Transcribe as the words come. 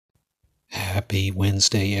Happy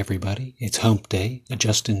Wednesday, everybody. It's hump day,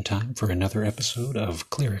 just in time for another episode of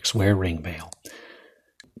Clerics Wear Ring Mail.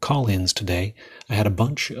 Call-ins today. I had a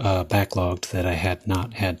bunch backlogged that I had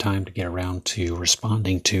not had time to get around to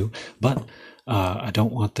responding to, but I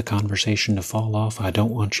don't want the conversation to fall off. I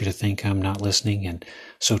don't want you to think I'm not listening, and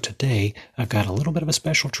so today I've got a little bit of a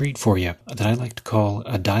special treat for you that I like to call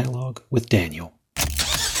a dialogue with Daniel.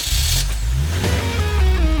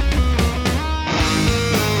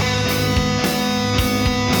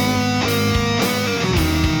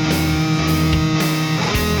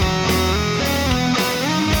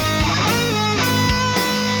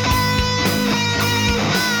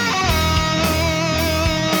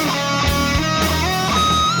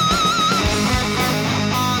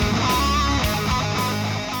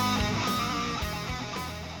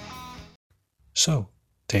 So,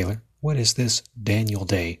 Taylor, what is this Daniel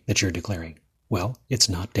Day that you're declaring? Well, it's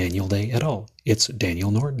not Daniel Day at all. It's Daniel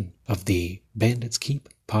Norton of the Bandits Keep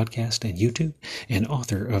podcast and YouTube, and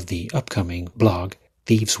author of the upcoming blog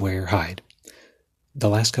Thieves Wear Hide. The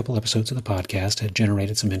last couple episodes of the podcast had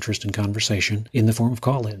generated some interest and conversation in the form of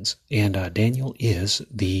call-ins, and Daniel is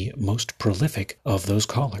the most prolific of those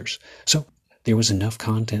callers. So, there was enough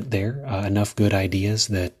content there, enough good ideas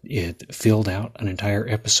that it filled out an entire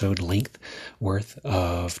episode length worth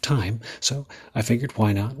of time. So I figured,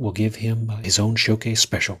 why not? We'll give him his own showcase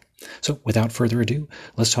special. So without further ado,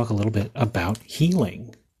 let's talk a little bit about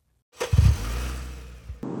healing.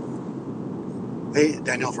 Hey,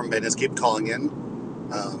 Daniel from Bandits Keep calling in.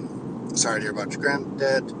 Sorry to hear about your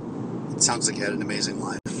granddad. It sounds like he had an amazing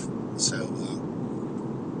life. So,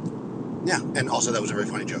 yeah, and also that was a very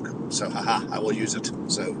funny joke. So, haha, I will use it.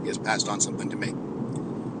 So, he has passed on something to me.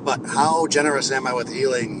 But how generous am I with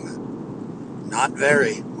healing? Not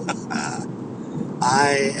very.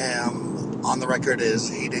 I am on the record as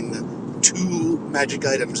hating two magic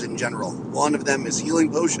items in general. One of them is healing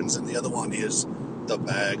potions, and the other one is the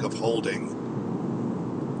Bag of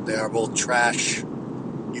Holding. They are both trash.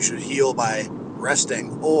 You should heal by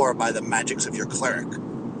resting or by the magics of your cleric.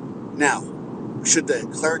 Now, should the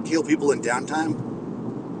cleric heal people in downtime?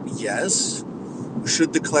 Yes.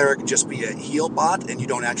 Should the cleric just be a heal bot and you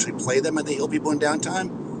don't actually play them and they heal people in downtime?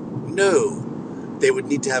 No. They would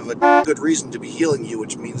need to have a good reason to be healing you,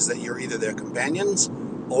 which means that you're either their companions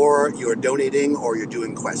or you're donating or you're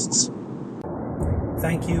doing quests.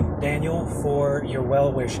 Thank you, Daniel, for your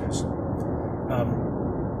well wishes.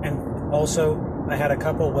 And also, I had a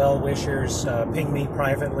couple well wishers ping me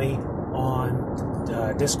privately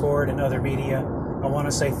on Discord and other media. I want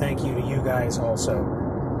to say thank you to you guys also.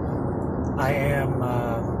 I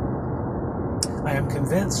am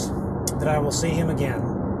convinced that I will see him again.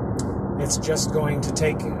 It's just going to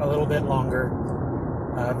take a little bit longer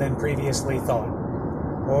than previously thought.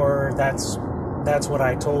 Or that's what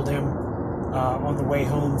I told him on the way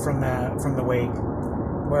home from the wake,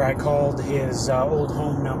 where I called his old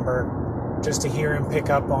home number just to hear him pick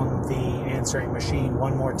up on the answering machine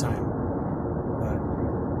one more time.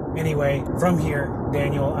 Anyway, from here,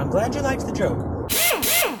 Daniel, I'm glad you liked the joke.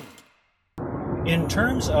 In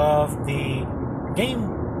terms of the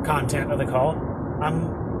game content of the call,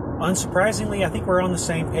 unsurprisingly, I think we're on the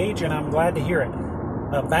same page, and I'm glad to hear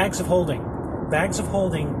it. Bags of Holding. Bags of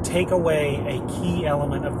Holding take away a key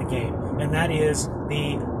element of the game, and that is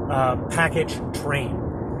the package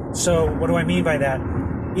train. So, what do I mean by that?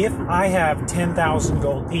 If I have 10,000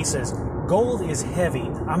 gold pieces, gold is heavy.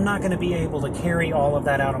 I'm not going to be able to carry all of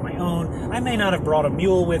that out on my own. I may not have brought a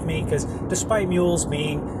mule with me, because despite mules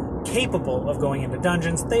being capable of going into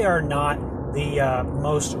dungeons, they are not the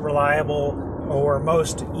most reliable or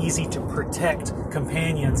most easy to protect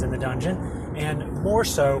companions in the dungeon. And more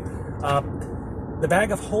so, the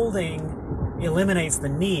Bag of Holding eliminates the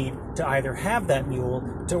need to either have that mule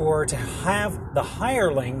or to have the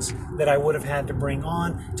hirelings that I would have had to bring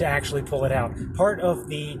on to actually pull it out. Part of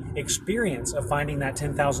the experience of finding that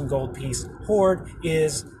 10,000 gold piece hoard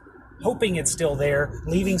is hoping it's still there,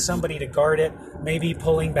 leaving somebody to guard it, maybe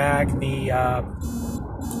pulling back the...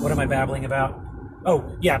 what am I babbling about?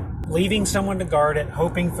 Oh, yeah, leaving someone to guard it,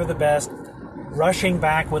 hoping for the best, rushing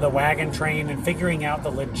back with a wagon train and figuring out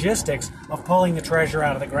the logistics of pulling the treasure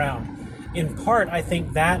out of the ground. In part, I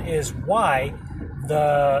think that is why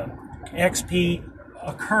the XP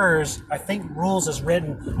occurs, I think rules is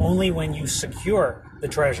written only when you secure the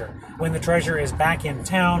treasure, when the treasure is back in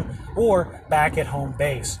town or back at home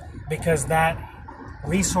base, because that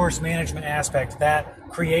resource management aspect, that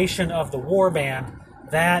creation of the warband,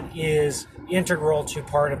 that is integral to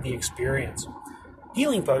part of the experience.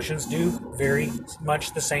 Healing potions do very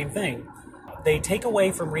much the same thing. They take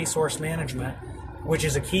away from resource management which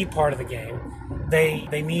is a key part of the game.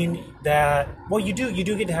 They mean that, well, you do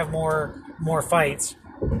get to have more fights,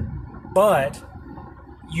 but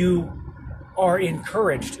you are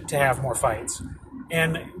encouraged to have more fights.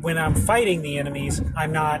 And when I'm fighting the enemies,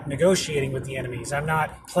 I'm not negotiating with the enemies. I'm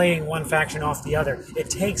not playing one faction off the other. It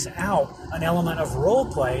takes out an element of role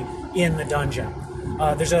play in the dungeon.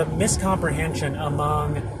 There's a miscomprehension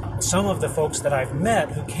among some of the folks that I've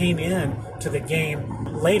met who came in to the game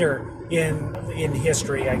later in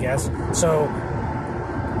history, I guess. So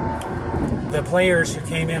the players who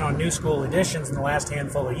came in on New School editions in the last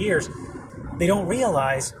handful of years, they don't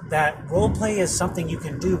realize that roleplay is something you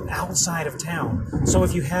can do outside of town. So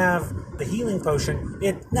if you have the healing potion,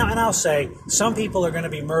 and I'll say, some people are going to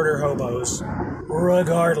be murder hobos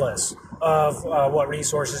regardless of what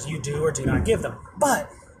resources you do or do not give them.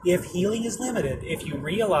 But if healing is limited, if you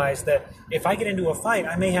realize that if I get into a fight,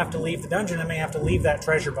 I may have to leave the dungeon, I may have to leave that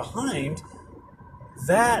treasure behind,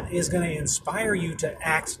 that is going to inspire you to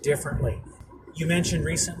act differently. You mentioned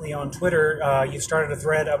recently on Twitter, you started a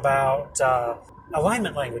thread about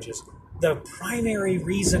alignment languages. The primary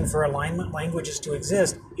reason for alignment languages to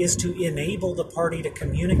exist is to enable the party to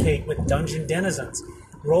communicate with dungeon denizens.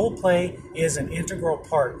 Roleplay is an integral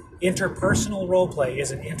part. Interpersonal roleplay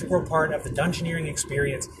is an integral part of the dungeoneering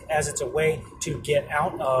experience, as it's a way to get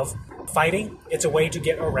out of fighting. It's a way to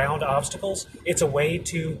get around obstacles. It's a way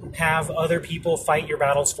to have other people fight your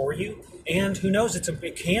battles for you. And who knows,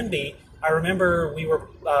 it can be. I remember we were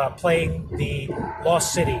playing the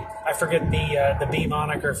Lost City. I forget the B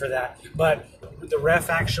moniker for that. But the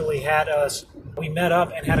ref actually had us, we met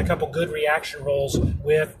up and had a couple good reaction rolls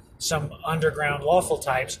with some underground lawful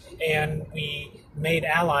types, and we made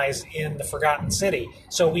allies in the Forgotten City.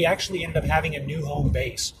 So we actually ended up having a new home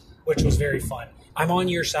base, which was very fun. I'm on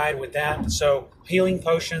your side with that. So healing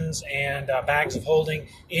potions and bags of holding,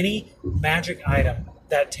 any magic item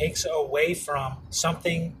that takes away from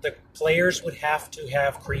something the players would have to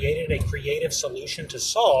have created a creative solution to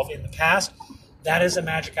solve in the past, that is a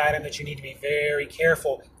magic item that you need to be very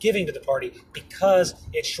careful giving to the party, because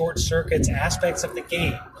it short circuits aspects of the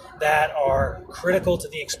game that are critical to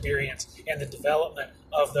the experience and the development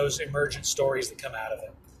of those emergent stories that come out of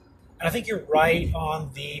it. And I think you're right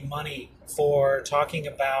on the money for talking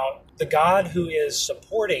about the god who is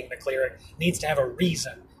supporting the cleric needs to have a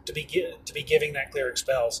reason to be giving that cleric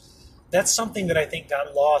spells. That's something that I think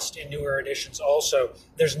got lost in newer editions also.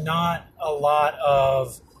 There's not a lot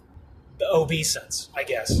of obeisance, I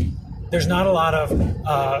guess. There's not a lot of,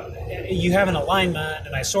 you have an alignment,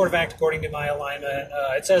 and I sort of act according to my alignment.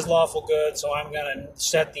 It says lawful good, so I'm going to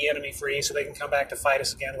set the enemy free so they can come back to fight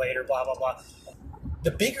us again later, blah, blah, blah.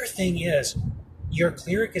 The bigger thing is, your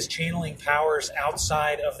cleric is channeling powers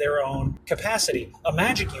outside of their own capacity. A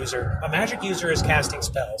magic user is casting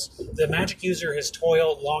spells. The magic user has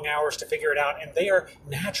toiled long hours to figure it out, and they are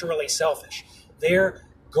naturally selfish. Their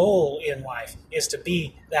goal in life is to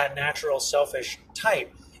be that natural selfish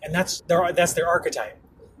type, and that's their archetype.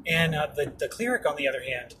 And the cleric, on the other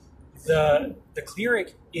hand, the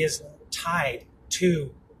cleric is tied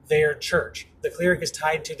to their church. The cleric is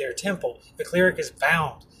tied to their temple. The cleric is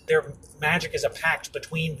bound. Their magic is a pact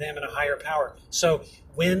between them and a higher power. So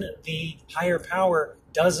when the higher power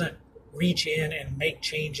doesn't reach in and make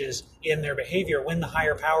changes in their behavior, when the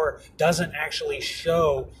higher power doesn't actually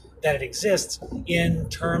show that it exists in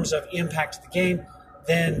terms of impact to the game,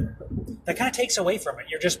 then that kind of takes away from it.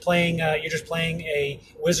 You're just playing a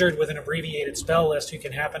wizard with an abbreviated spell list who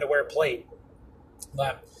can happen to wear plate.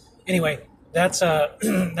 But anyway, that's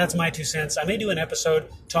my 2 cents. I may do an episode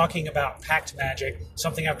talking about pact magic,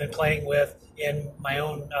 something I've been playing with in my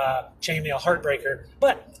own Chainmail Heartbreaker,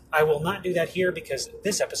 but I will not do that here because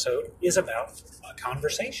this episode is about a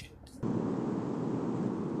conversation.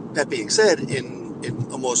 That being said, in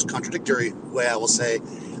a most contradictory way, I will say,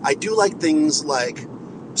 I do like things like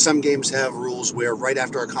some games have rules where right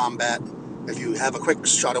after a combat, if you have a quick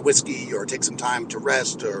shot of whiskey or take some time to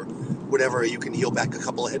rest or whatever, you can heal back a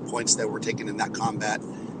couple of hit points that were taken in that combat.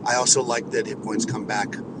 I also like that hit points come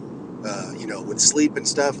back, with sleep and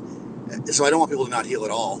stuff. So I don't want people to not heal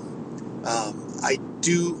at all. I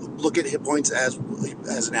do look at hit points as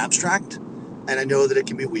an abstract, and I know that it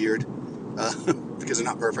can be weird because they're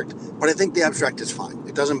not perfect. But I think the abstract is fine.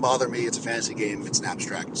 It doesn't bother me. It's a fantasy game. It's an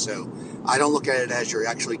abstract. So I don't look at it as you're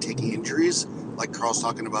actually taking injuries, like Carl's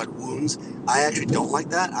talking about wounds. I actually don't like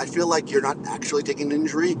that. I feel like you're not actually taking an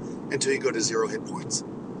injury until you go to 0 hit points.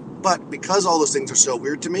 But because all those things are so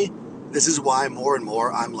weird to me, this is why more and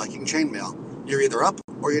more I'm liking Chainmail. You're either up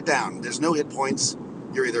or you're down. There's no hit points.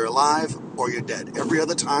 You're either alive or you're dead. Every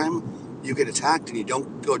other time you get attacked and you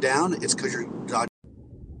don't go down, it's because you're dodging.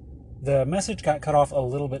 The message got cut off a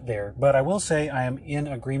little bit there, but I will say I am in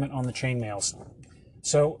agreement on the chainmail.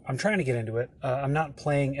 So I'm trying to get into it. I'm not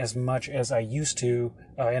playing as much as I used to,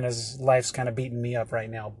 and as life's kind of beating me up right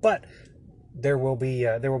now. But there will be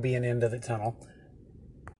an end of the tunnel.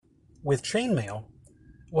 With chainmail,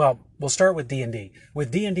 well, we'll start with D&D. With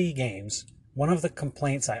D&D games, one of the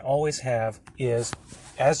complaints I always have is,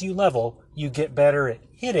 as you level, you get better at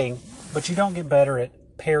hitting, but you don't get better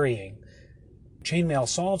at parrying. Chainmail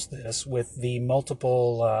solves this with the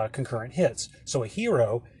multiple concurrent hits. So a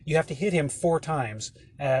hero, you have to hit him 4 times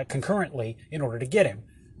concurrently in order to get him.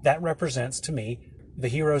 That represents, to me, the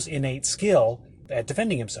hero's innate skill at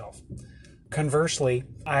defending himself. Conversely,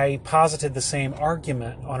 I posited the same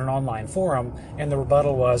argument on an online forum, and the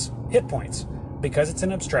rebuttal was hit points, because it's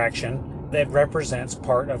an abstraction that represents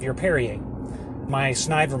part of your parrying. My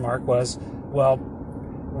snide remark was, well,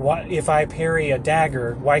 what if I parry a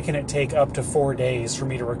dagger, why can it take up to 4 days for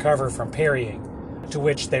me to recover from parrying? To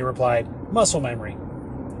which they replied, muscle memory.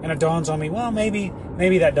 And it dawns on me, well, maybe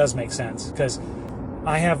that does make sense, because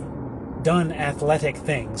I have done athletic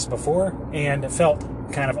things before and felt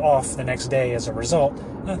kind of off the next day as a result.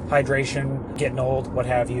 Hydration, getting old, what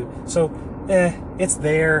have you. So, it's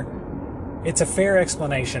there. It's a fair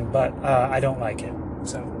explanation, but I don't like it.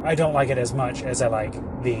 So I don't like it as much as I like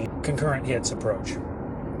the concurrent hits approach.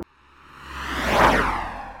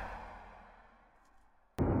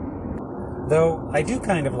 Though I do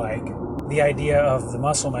kind of like the idea of the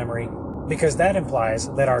muscle memory, because that implies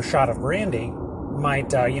that our shot of brandy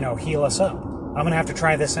might, heal us up. I'm gonna have to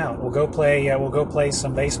try this out. We'll go play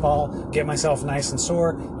some baseball, get myself nice and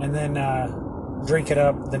sore, and then drink it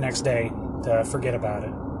up the next day to forget about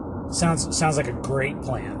it. Sounds like a great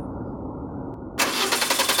plan.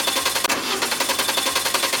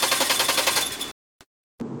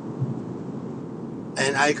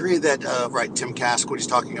 And I agree that, Tim Kask, what he's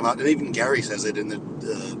talking about, and even Gary says it in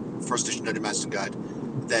the first edition Dungeon Master Guide,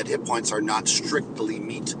 that hit points are not strictly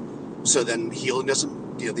meat. So then healing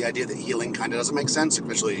doesn't, the idea that healing kind of doesn't make sense,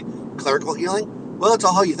 especially clerical healing. Well, it's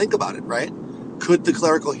all how you think about it, right? Could the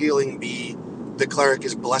clerical healing be the cleric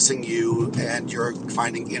is blessing you and you're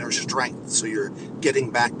finding inner strength, so you're getting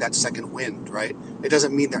back that second wind, right? It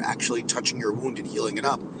doesn't mean they're actually touching your wound and healing it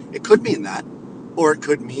up. It could mean that, or it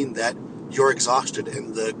could mean that you're exhausted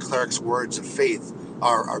and the cleric's words of faith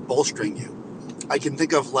are bolstering you. I can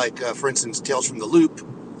think of, for instance, Tales from the Loop,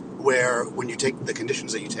 where when you take the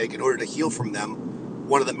conditions that you take, in order to heal from them,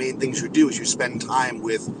 one of the main things you do is you spend time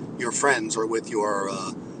with your friends or with your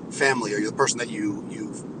family or the person that you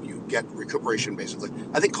get recuperation, basically.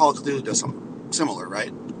 I think Call of Cthulhu does something similar,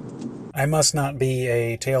 right? I must not be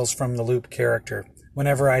a Tales from the Loop character.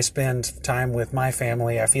 Whenever I spend time with my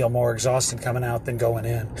family, I feel more exhausted coming out than going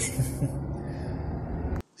in.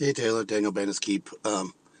 Hey, Taylor, Daniel Bandit's Keep.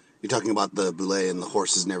 You're talking about the boulet and the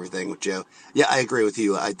horses and everything with Joe. Yeah, I agree with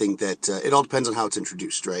you. I think that it all depends on how it's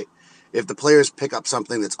introduced, right? If the players pick up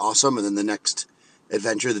something that's awesome and then the next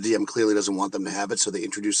adventure, the DM clearly doesn't want them to have it, so they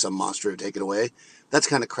introduce some monster to take it away, that's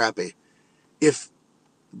kind of crappy. If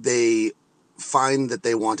they find that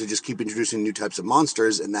they want to just keep introducing new types of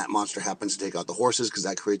monsters and that monster happens to take out the horses because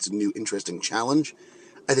that creates a new interesting challenge,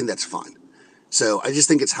 I think that's fine. So I just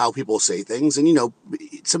think it's how people say things. And,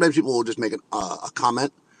 sometimes people will just make a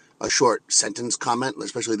comment, a short sentence comment,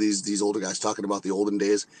 especially these older guys talking about the olden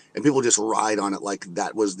days, and people just ride on it like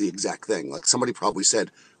that was the exact thing. Like somebody probably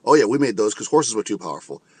said, oh yeah, we made those because horses were too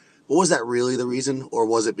powerful. But was that really the reason? Or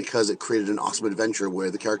was it because it created an awesome adventure where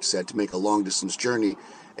the characters had to make a long distance journey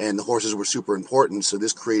and the horses were super important? So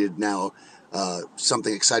this created now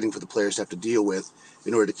something exciting for the players to have to deal with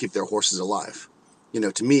in order to keep their horses alive.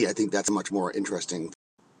 To me, I think that's much more interesting.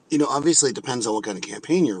 Obviously it depends on what kind of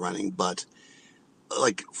campaign you're running, but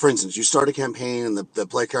for instance, you start a campaign and the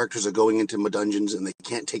player characters are going into dungeons and they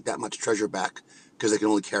can't take that much treasure back because they can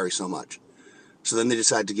only carry so much. So then they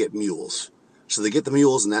decide to get mules. So they get the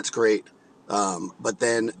mules and that's great. But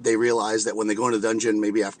then they realize that when they go into the dungeon,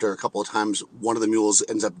 maybe after a couple of times, one of the mules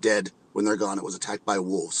ends up dead when they're gone. It was attacked by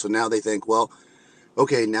wolves. So now they think, well,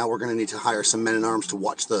 okay, now we're going to need to hire some men-at-arms to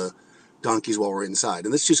watch the donkeys while we're inside.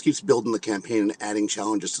 And this just keeps building the campaign and adding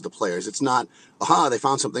challenges to the players. It's not, aha, they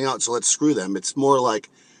found something out, so let's screw them. It's more like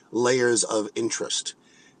layers of interest.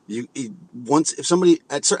 If somebody,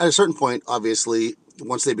 at a certain point, obviously,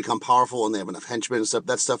 once they become powerful and they have enough henchmen and stuff,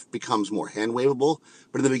 that stuff becomes more hand-waveable.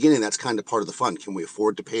 But in the beginning, that's kind of part of the fun. Can we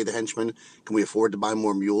afford to pay the henchmen? Can we afford to buy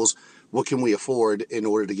more mules? What can we afford in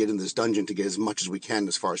order to get into this dungeon to get as much as we can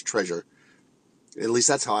as far as treasure? At least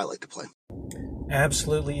that's how I like to play.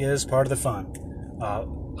 Absolutely is part of the fun.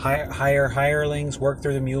 hire hirelings, work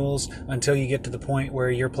through the mules until you get to the point where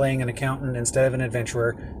you're playing an accountant instead of an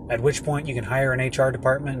adventurer, at which point you can hire an HR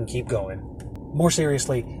department and keep going. More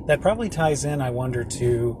seriously, that probably ties in, I wonder,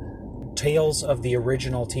 to tales of the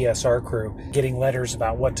original TSR crew getting letters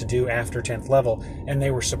about what to do after 10th level, and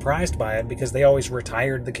they were surprised by it because they always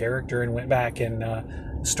retired the character and went back and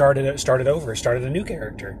started a new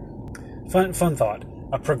character. Fun thought,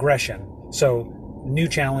 a progression. So new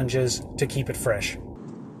challenges to keep it fresh.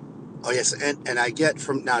 Oh, yes, and I get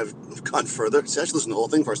from, now I've gone further, so I should listen to the whole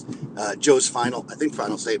thing first, Joe's final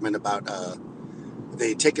statement about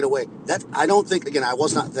they take it away. That, I don't think, again, I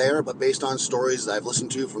was not there, but based on stories that I've listened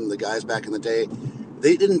to from the guys back in the day,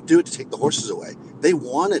 they didn't do it to take the horses away. They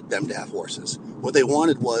wanted them to have horses. What they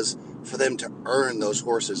wanted was for them to earn those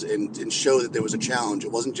horses and show that there was a challenge.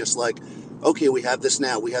 It wasn't just like, okay, we have this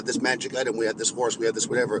now, we have this magic item, we have this horse, we have this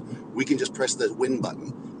whatever, we can just press the win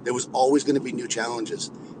button. There was always going to be new challenges.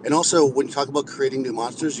 And also, when you talk about creating new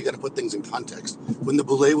monsters, you got to put things in context. When the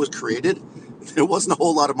Boule was created, there wasn't a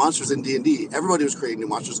whole lot of monsters in D&D. Everybody was creating new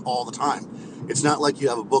monsters all the time. It's not like you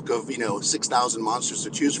have a book of, 6,000 monsters to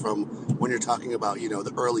choose from when you're talking about,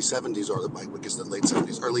 the early 70s or I guess the late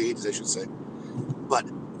 70s, early 80s, I should say. But,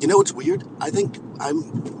 it's weird. I think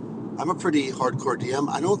I'm a pretty hardcore DM.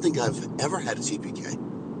 I don't think I've ever had a TPK.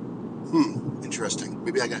 Interesting.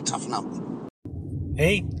 Maybe I got to toughen up.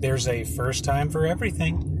 Hey, there's a first time for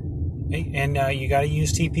everything. Hey, and you got to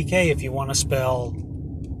use TPK if you want to spell.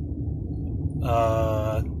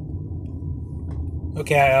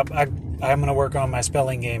 Okay, I'm going to work on my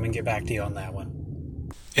spelling game and get back to you on that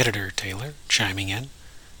one. Editor Taylor chiming in.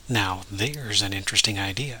 Now, there's an interesting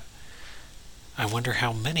idea. I wonder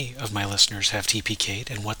how many of my listeners have TPK'd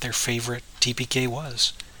and what their favorite TPK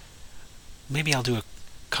was. Maybe I'll do a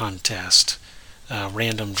contest.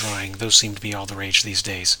 Random drawing, those seem to be all the rage these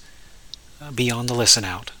days. Be on the listen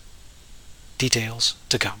out. Details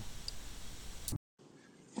to come.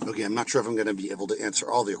 Okay, I'm not sure if I'm going to be able to answer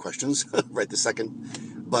all of your questions right this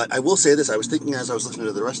second, but I will say this. I was thinking as I was listening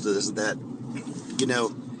to the rest of this that,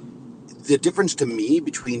 the difference to me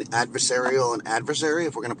between adversarial and adversary,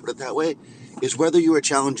 if we're going to put it that way, is whether you are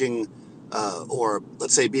challenging or,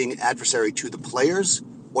 let's say, being adversary to the players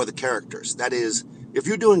or the characters. That is, if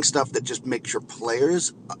you're doing stuff that just makes your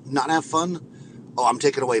players not have fun, I'm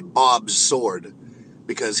taking away Bob's sword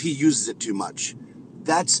because he uses it too much.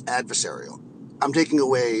 That's adversarial. I'm taking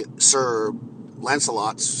away Sir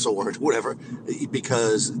Lancelot's sword, whatever,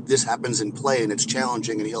 because this happens in play and it's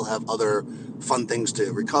challenging and he'll have other fun things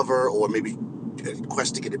to recover or maybe a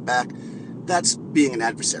quest to get it back. That's being an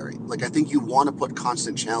adversary. Like, I think you want to put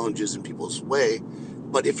constant challenges in people's way,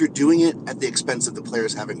 but if you're doing it at the expense of the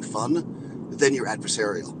players having fun, then you're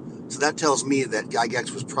adversarial. So that tells me that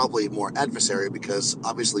Gygax was probably more adversary because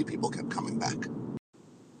obviously people kept coming back.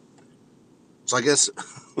 So I guess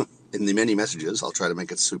in the many messages, I'll try to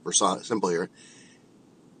make it super simple here.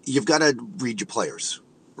 You've got to read your players,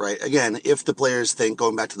 right? Again, if the players think,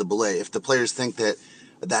 going back to the Boule, if the players think that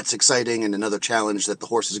that's exciting and another challenge that the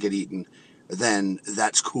horses get eaten, then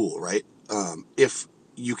that's cool, right? If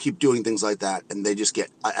you keep doing things like that and they just get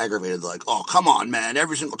aggravated, like, oh, come on, man,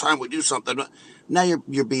 every single time we do something. Now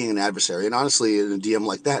you're being an adversary. And honestly, in a DM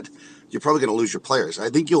like that, you're probably going to lose your players. I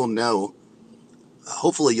think you'll know,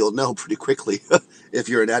 hopefully you'll know pretty quickly if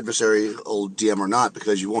you're an adversary old DM or not,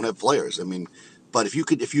 because you won't have players. I mean, but if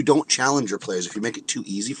you don't challenge your players, if you make it too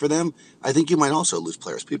easy for them, I think you might also lose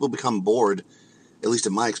players. People become bored, at least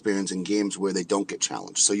in my experience, in games where they don't get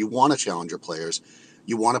challenged. So you want to challenge your players.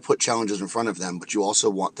 You want to put challenges in front of them, but you also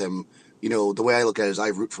want them, the way I look at it is I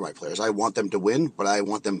root for my players. I want them to win, but I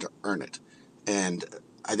want them to earn it. And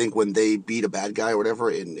I think when they beat a bad guy or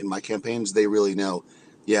whatever in my campaigns, they really know,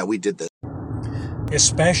 yeah, we did this.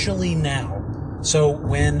 Especially now. So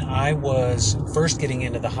when I was first getting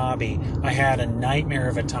into the hobby, I had a nightmare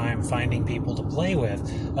of a time finding people to play with,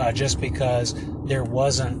 just because there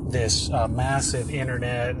wasn't this massive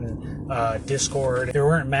internet and Discord. There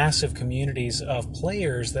weren't massive communities of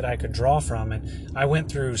players that I could draw from, and I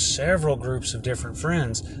went through several groups of different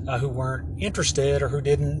friends who weren't interested or who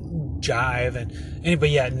didn't jive. But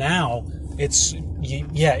yet now it's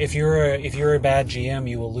if you're a bad GM,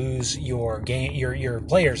 you will lose your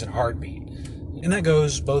players in a heartbeat. And that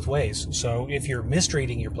goes both ways. So if you're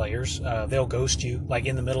mistreating your players, they'll ghost you, like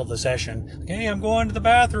in the middle of the session. Okay, I'm going to the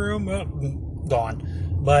bathroom.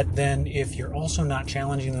 Gone. But then if you're also not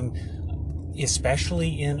challenging them,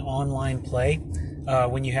 especially in online play,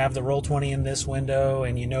 when you have the Roll20 in this window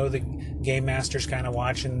and the game master's kind of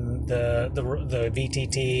watching the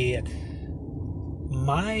VTT,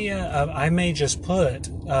 I may just put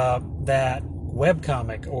that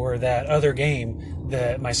webcomic or that other game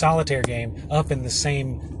my solitaire game up in the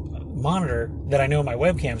same monitor that I know my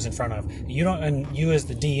webcam's in front of. And you as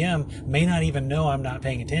the DM may not even know I'm not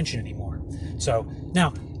paying attention anymore. So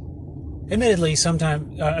now, admittedly,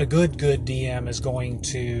 sometimes a good DM is going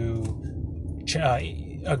to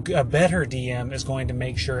a better DM is going to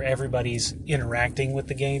make sure everybody's interacting with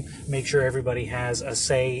the game, make sure everybody has a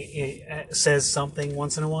say, says something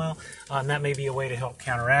once in a while, and that may be a way to help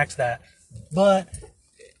counteract that. But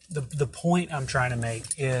the point I'm trying to make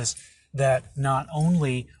is that not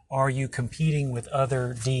only are you competing with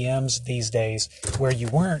other DMs these days where you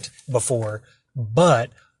weren't before,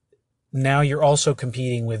 but now you're also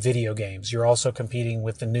competing with video games. You're also competing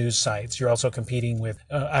with the news sites. You're also competing with,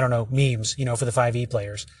 memes, for the 5e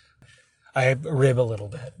players. I rib a little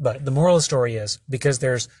bit, but the moral of the story is, because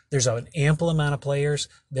there's an ample amount of players,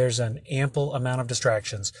 there's an ample amount of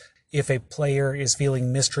distractions. If a player is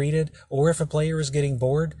feeling mistreated, or if a player is getting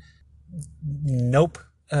bored, nope,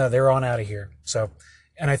 they're on out of here. So,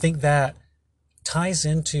 and I think that ties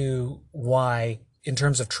into why, in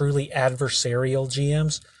terms of truly adversarial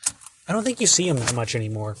GMs, I don't think you see them that much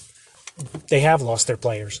anymore. They have lost their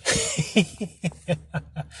players.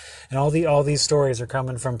 And all these stories are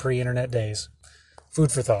coming from pre-internet days.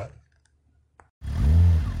 Food for thought.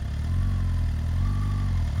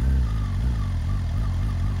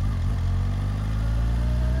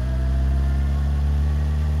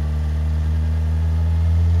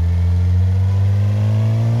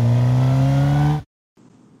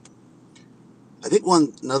 I think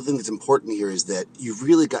another thing that's important here is that you've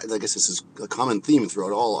really got, I guess this is a common theme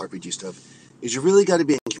throughout all RPG stuff, is you really got to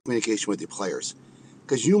be in communication with your players.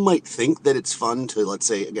 Because you might think that it's fun to, let's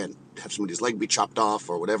say, again, have somebody's leg be chopped off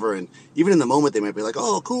or whatever, and even in the moment they might be like,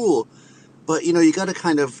 oh, cool. But, you got to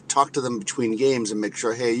kind of talk to them between games and make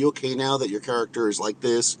sure, hey, are you okay now that your character is like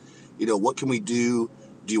this? What can we do?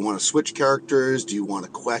 Do you want to switch characters? Do you want a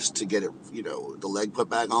quest to get it, the leg put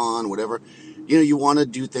back on, whatever? You want to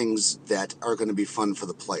do things that are going to be fun for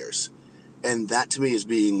the players. And that, to me, is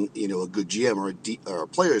being, a good GM or a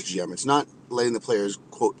player's GM. It's not letting the players,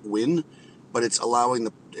 quote, win, but it's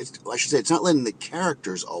it's not letting the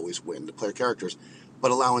characters always win, the player characters,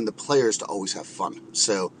 but allowing the players to always have fun.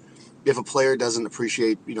 So if a player doesn't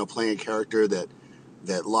appreciate, playing a character that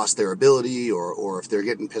lost their ability, or if they're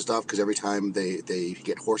getting pissed off because every time they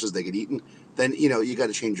get horses, they get eaten, then, you got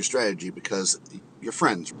to change your strategy because you're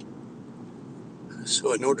friends.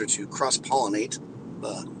 So in order to cross-pollinate,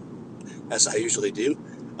 as I usually do,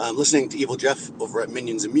 I'm listening to Evil Jeff over at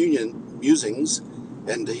Minions and Musings,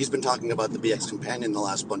 and he's been talking about the BX Companion the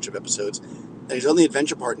last bunch of episodes. And he's on the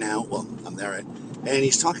adventure part now. Well, I'm there, right? And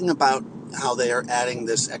he's talking about how they are adding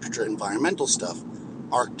this extra environmental stuff.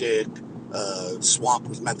 Arctic, swamp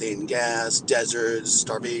with methane gas, deserts,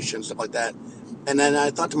 starvation, stuff like that. And then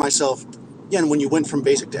I thought to myself, again, when you went from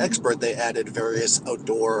basic to expert, they added various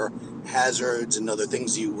outdoor hazards and other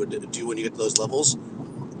things you would do when you get to those levels.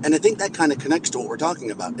 And I think that kind of connects to what we're talking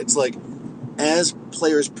about. It's like, as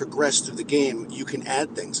players progress through the game, you can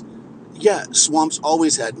add things. Yeah, swamps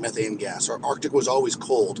always had methane gas, or Arctic was always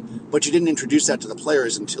cold, but you didn't introduce that to the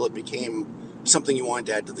players until it became something you wanted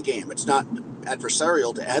to add to the game. It's not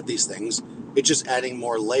adversarial to add these things. It's just adding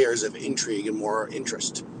more layers of intrigue and more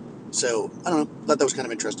interest. So, I don't know, thought that was kind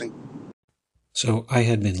of interesting. So I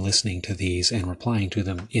had been listening to these and replying to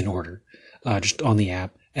them in order. Just on the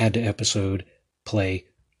app, add to episode, play,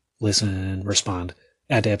 listen, respond,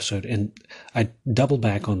 add to episode. And I double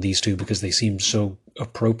back on these two because they seem so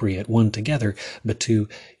appropriate, one together, but two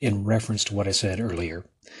in reference to what I said earlier.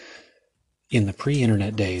 In the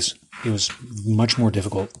pre-internet days, it was much more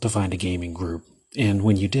difficult to find a gaming group. And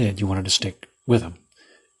when you did, you wanted to stick with them.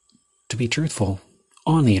 To be truthful,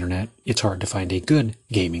 on the internet, it's hard to find a good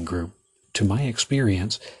gaming group. To my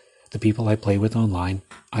experience, the people I play with online,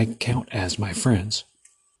 I count as my friends.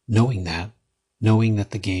 Knowing that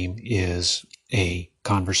the game is a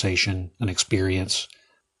conversation, an experience,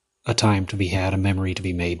 a time to be had, a memory to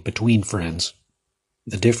be made between friends.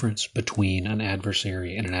 The difference between an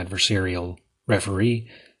adversary and an adversarial referee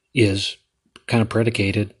is kind of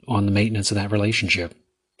predicated on the maintenance of that relationship.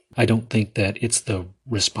 I don't think that it's the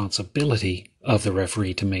responsibility of the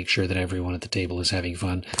referee to make sure that everyone at the table is having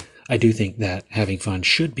fun. I do think that having fun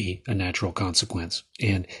should be a natural consequence.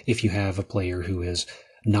 And if you have a player who is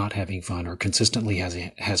not having fun or consistently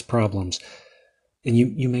has problems, then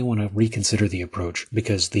you may want to reconsider the approach,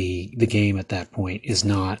 because the game at that point is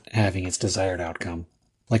not having its desired outcome.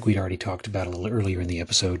 Like we'd already talked about a little earlier in the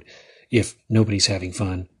episode, if nobody's having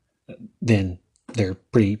fun, then there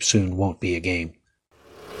pretty soon won't be a game.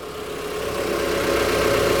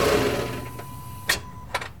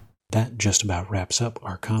 That just about wraps up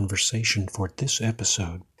our conversation for this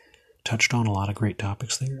episode. Touched on a lot of great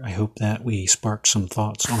topics there. I hope that we sparked some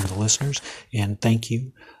thoughts on the listeners, and thank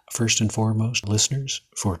you, first and foremost, listeners,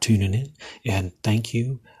 for tuning in, and thank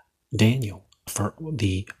you, Daniel, for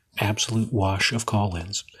the absolute wash of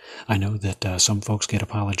call-ins. I know that some folks get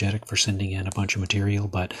apologetic for sending in a bunch of material,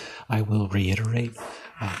 but I will reiterate,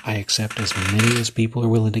 I accept as many as people are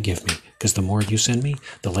willing to give me, because the more you send me,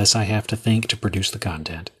 the less I have to think to produce the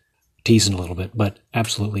content. Teasing a little bit, but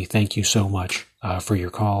absolutely thank you so much for your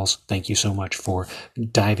calls. Thank you so much for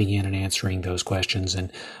diving in and answering those questions,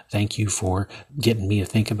 and thank you for getting me to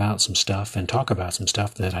think about some stuff and talk about some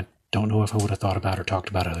stuff that I don't know if I would have thought about or talked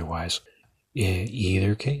about otherwise. In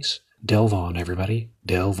either case, delve on, everybody.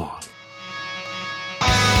 Delve on.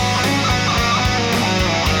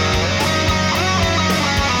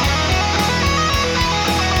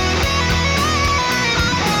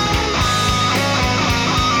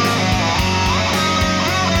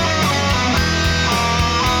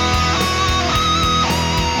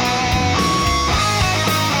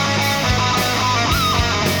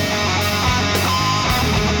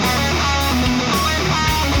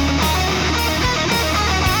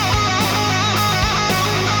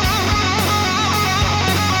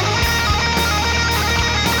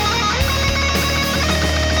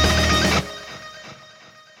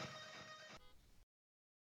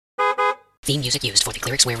 Theme music used for the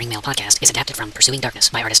Clerics Wear Ring Mail podcast is adapted from Pursuing Darkness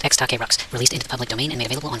by artist X Take Rux, released into the public domain and made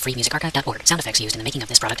available on freemusicarchive.org. Sound effects used in the making of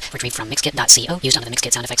this product retrieved from Mixkit.co, used under the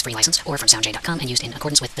Mixkit sound effects free license, or from Soundj.com and used in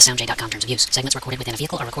accordance with the Soundj.com terms of use. Segments recorded within a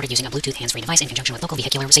vehicle are recorded using a Bluetooth hands-free device in conjunction with local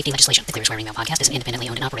vehicular safety legislation. The Clerics Wear Ring Mail podcast is an independently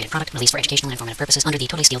owned and operated product released for educational and informative purposes under the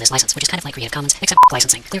Totally Steal This license, which is kind of like Creative Commons, except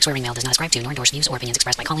licensing. Clerics Wear Ring Mail does not ascribe to nor endorse views or opinions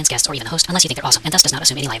expressed by call-ins, guests, or even the host, unless you think they're awesome, and thus does not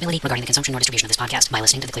assume any liability regarding the consumption or distribution of this podcast. By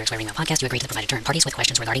listening to the Clerics Wear Ring Mail podcast, you agree to the provided term. Parties with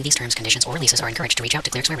questions regarding these terms, conditions, or releases are encouraged to reach out to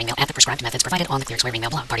Clerics Wear Ring Mail at the prescribed methods provided on the Clerics Wear Ring Mail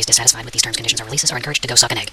blog. Parties dissatisfied with these terms, conditions, or releases are encouraged to go suck an egg.